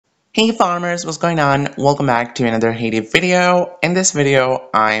Hey farmers, what's going on? Welcome back to another Haiti video. In this video,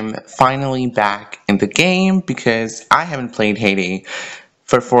 I'm finally back in the game because I haven't played Haiti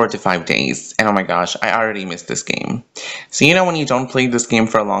for 4 to 5 days. And oh my gosh, I already missed this game. So you know when you don't play this game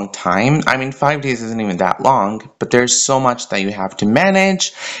for a long time, I mean 5 days isn't even that long, but there's so much that you have to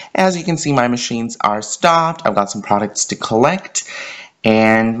manage. As you can see, my machines are stopped. I've got some products to collect.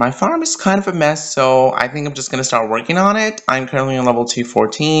 And my farm is kind of a mess, so I think I'm just going to start working on it. I'm currently on level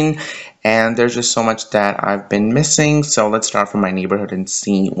 214, and there's just so much that I've been missing. So let's start from my neighborhood and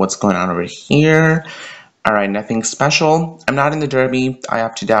see what's going on over here. Alright, nothing special. I'm not in the derby. I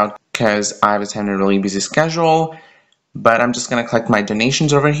have to doubt because I was having a really busy schedule. But I'm just going to collect my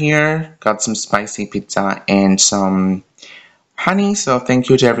donations over here. Got some spicy pizza and some honey, so thank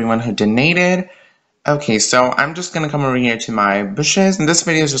you to everyone who donated. Okay, so I'm just going to come over here to my bushes, and this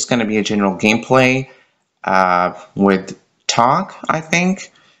video is just going to be a general gameplay with talk, I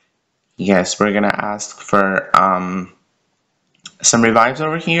think. Yes, we're going to ask for some revives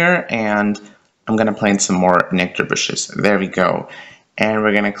over here, and I'm going to plant some more nectar bushes. There we go. And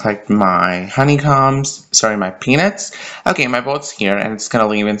we're going to collect my honeycombs, sorry, my peanuts. Okay, my boat's here, and it's going to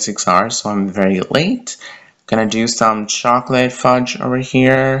leave in 6 hours, so I'm very late. Going to do some chocolate fudge over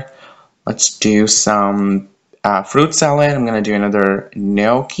here. Let's do some fruit salad. I'm going to do another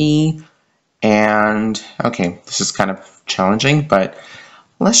gnocchi. And, okay, this is kind of challenging, but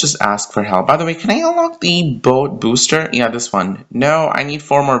let's just ask for help. By the way, can I unlock the boat booster? Yeah, this one. No, I need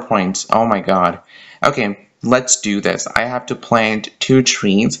 4 more points. Oh my god. Okay, let's do this. I have to plant 2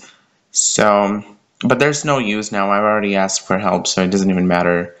 trees. So, but there's no use now. I've already asked for help, so it doesn't even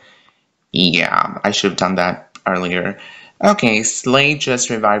matter. Yeah, I should have done that earlier. Okay, Slade just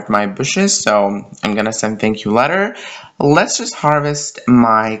revived my bushes, so I'm gonna send thank you letter. Let's just harvest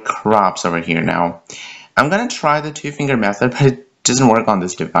my crops over here now. I'm gonna try the 2-finger method, but it doesn't work on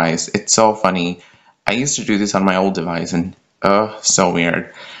this device. It's so funny. I used to do this on my old device, and oh, so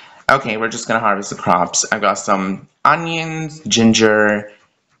weird. Okay, we're just gonna harvest the crops. I got some onions, ginger,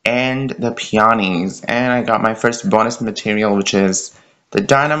 and the peonies, and I got my first bonus material, which is the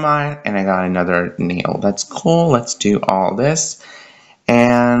dynamite, and I got another nail. That's cool. Let's do all this.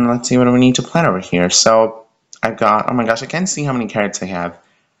 And let's see what do we need to plant over here. So I've got, oh my gosh, I can't see how many carrots I have.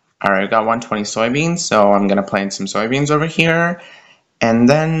 Alright, I've got 120 soybeans, so I'm gonna plant some soybeans over here. And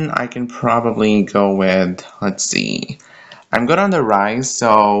then I can probably go with, let's see. I'm good on the rice,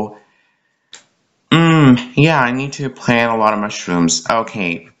 so yeah, I need to plant a lot of mushrooms.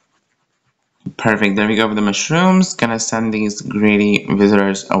 Okay. Perfect, there we go with the mushrooms. Gonna send these greedy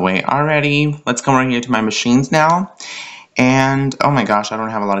visitors away already. Let's come over here to my machines now. And oh my gosh, I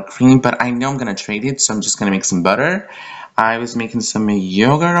don't have a lot of cream, but I know I'm gonna trade it, so I'm just gonna make some butter. I was making some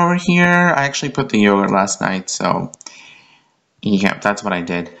yogurt over here. I actually put the yogurt last night, so yeah, that's what I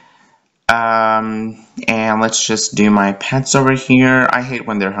did. And let's just do my pets over here. I hate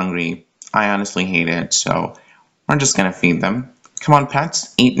when they're hungry. I honestly hate it, so we're just gonna feed them. Come on,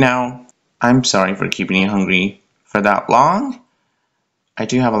 pets, eat now. I'm sorry for keeping you hungry for that long. I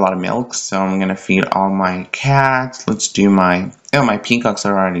do have a lot of milk, so I'm gonna feed all my cats. Let's do my, oh, my peacocks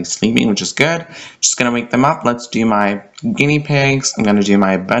are already sleeping, which is good. Just gonna wake them up. Let's do my guinea pigs. I'm gonna do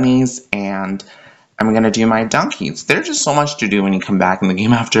my bunnies, and I'm gonna do my donkeys. There's just so much to do when you come back in the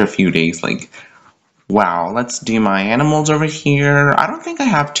game after a few days. Like, wow. Let's do my animals over here. I don't think I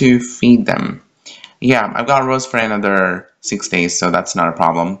have to feed them. Yeah, I've got rows for another 6 days, so that's not a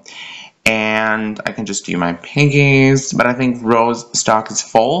problem. And I can just do my piggies, but I think Rose stock is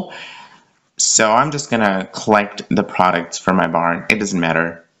full, so I'm just gonna collect the products for my barn. It doesn't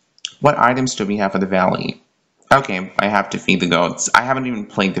matter. What items do we have for the valley? Okay, I have to feed the goats. I haven't even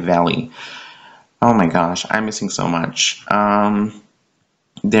played the valley. Oh my gosh, I'm missing so much.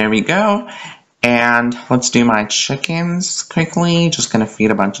 There we go. And let's do my chickens quickly. Just gonna feed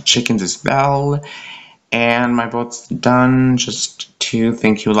a bunch of chickens as well. And my boat's done, just 2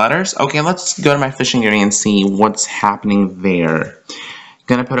 thank you letters. Okay, let's go to my fishing area and see what's happening there.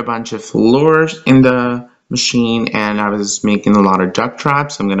 Gonna put a bunch of lures in the machine, and I was making a lot of duck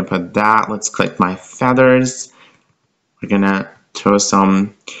traps, so I'm gonna put that. Let's collect my feathers. We're gonna throw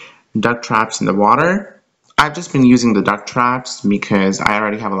some duck traps in the water. I've just been using the duck traps because I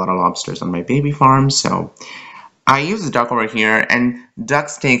already have a lot of lobsters on my baby farm, so I use the duck over here, and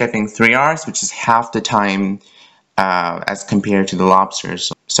ducks take, I think, 3 hours, which is half the time as compared to the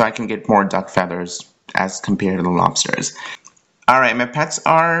lobsters. So I can get more duck feathers as compared to the lobsters. Alright, my pets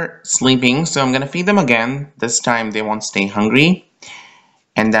are sleeping, so I'm going to feed them again. This time they won't stay hungry.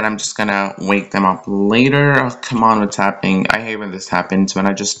 And then I'm just going to wake them up later. Oh, come on, what's happening? I hate when this happens, when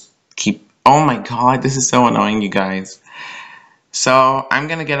I just keep... Oh my god, this is so annoying, you guys. So I'm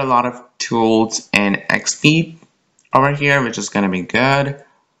gonna get a lot of tools and XP over here, which is gonna be good.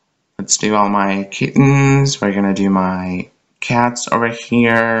 Let's do all my kittens. We're gonna do my cats over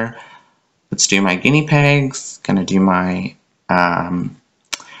here. Let's do my guinea pigs. Gonna do my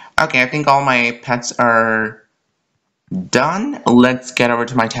okay, I think all my pets are done. Let's get over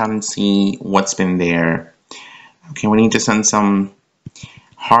to my town and see what's been there. Okay, we need to send some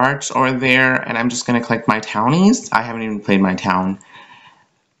hearts over there, and I'm just gonna collect my townies. I haven't even played my town.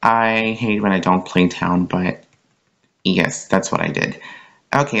 I hate when I don't play town, but yes, that's what I did.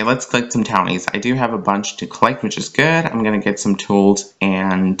 Okay, let's collect some townies. I do have a bunch to collect, which is good. I'm gonna get some tools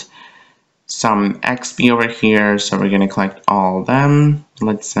and some XP over here, so we're gonna collect all of them.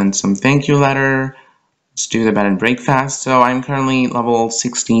 Let's send some thank you letter. Let's do the bed and breakfast. So I'm currently level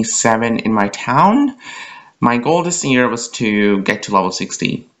 67 in my town. My goal this year was to get to level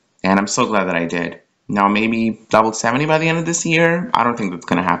 60, and I'm so glad that I did. Now maybe level 70 by the end of this year. I don't think that's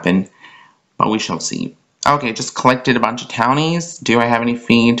gonna happen, but we shall see. Okay, just collected a bunch of townies. Do I have any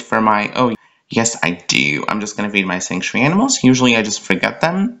feed for my... Oh, yes, I do. I'm just gonna feed my sanctuary animals. Usually I just forget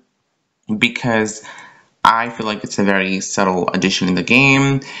them because I feel like it's a very subtle addition in the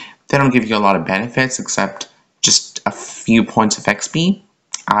game. They don't give you a lot of benefits except just a few points of XP.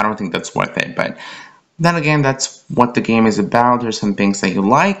 I don't think that's worth it, but then again, that's what the game is about. There's some things that you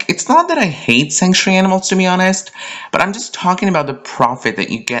like. It's not that I hate sanctuary animals, to be honest, but I'm just talking about the profit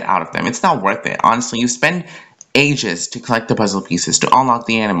that you get out of them. It's not worth it. Honestly, you spend ages to collect the puzzle pieces, to unlock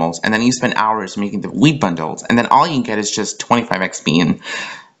the animals, and then you spend hours making the wheat bundles, and then all you get is just 25 XP, and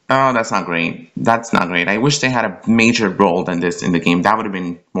oh, that's not great. That's not great. I wish they had a major role than this in the game. That would have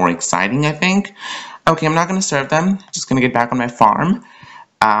been more exciting, I think. Okay, I'm not going to serve them. Just going to get back on my farm.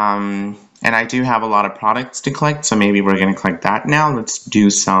 And I do have a lot of products to collect, so maybe we're going to collect that now. Let's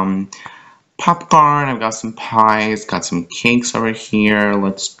do some popcorn. I've got some pies, got some cakes over here.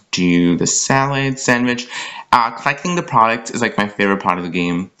 Let's do the salad sandwich. Collecting the products is like my favorite part of the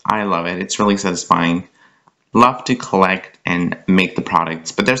game. I love it. It's really satisfying. Love to collect and make the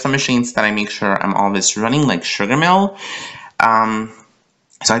products, but there's some machines that I make sure I'm always running, like sugar mill.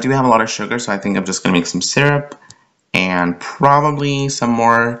 So I do have a lot of sugar, so I think I'm just going to make some syrup and probably some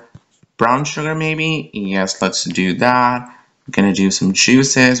more brown sugar maybe. Yes, let's do that. We're going to do some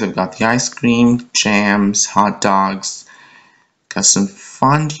juices. We've got the ice cream, jams, hot dogs, got some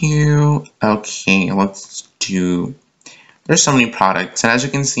fondue. Okay, let's do... There's so many products, and as you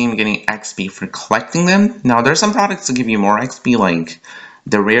can see, I'm getting XP for collecting them. Now, there's some products that give you more XP, like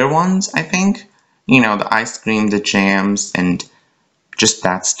the rare ones, I think. You know, the ice cream, the jams, and just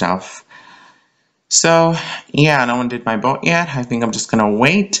that stuff. So, yeah, no one did my boat yet. I think I'm just gonna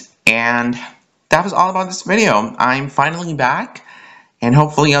wait, and that was all about this video. I'm finally back, and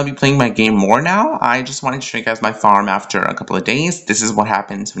hopefully I'll be playing my game more now. I just wanted to show you guys my farm after a couple of days. This is what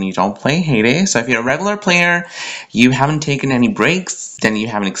happens when you don't play Hay Day. So if you're a regular player, you haven't taken any breaks, then you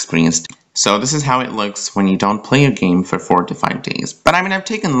haven't experienced it. So this is how it looks when you don't play a game for 4 to 5 days. But I mean, I've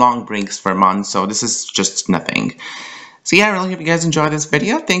taken long breaks for months, so this is just nothing. So yeah, I really hope you guys enjoyed this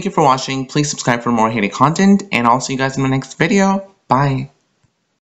video. Thank you for watching. Please subscribe for more Hay Day content, and I'll see you guys in my next video. Bye.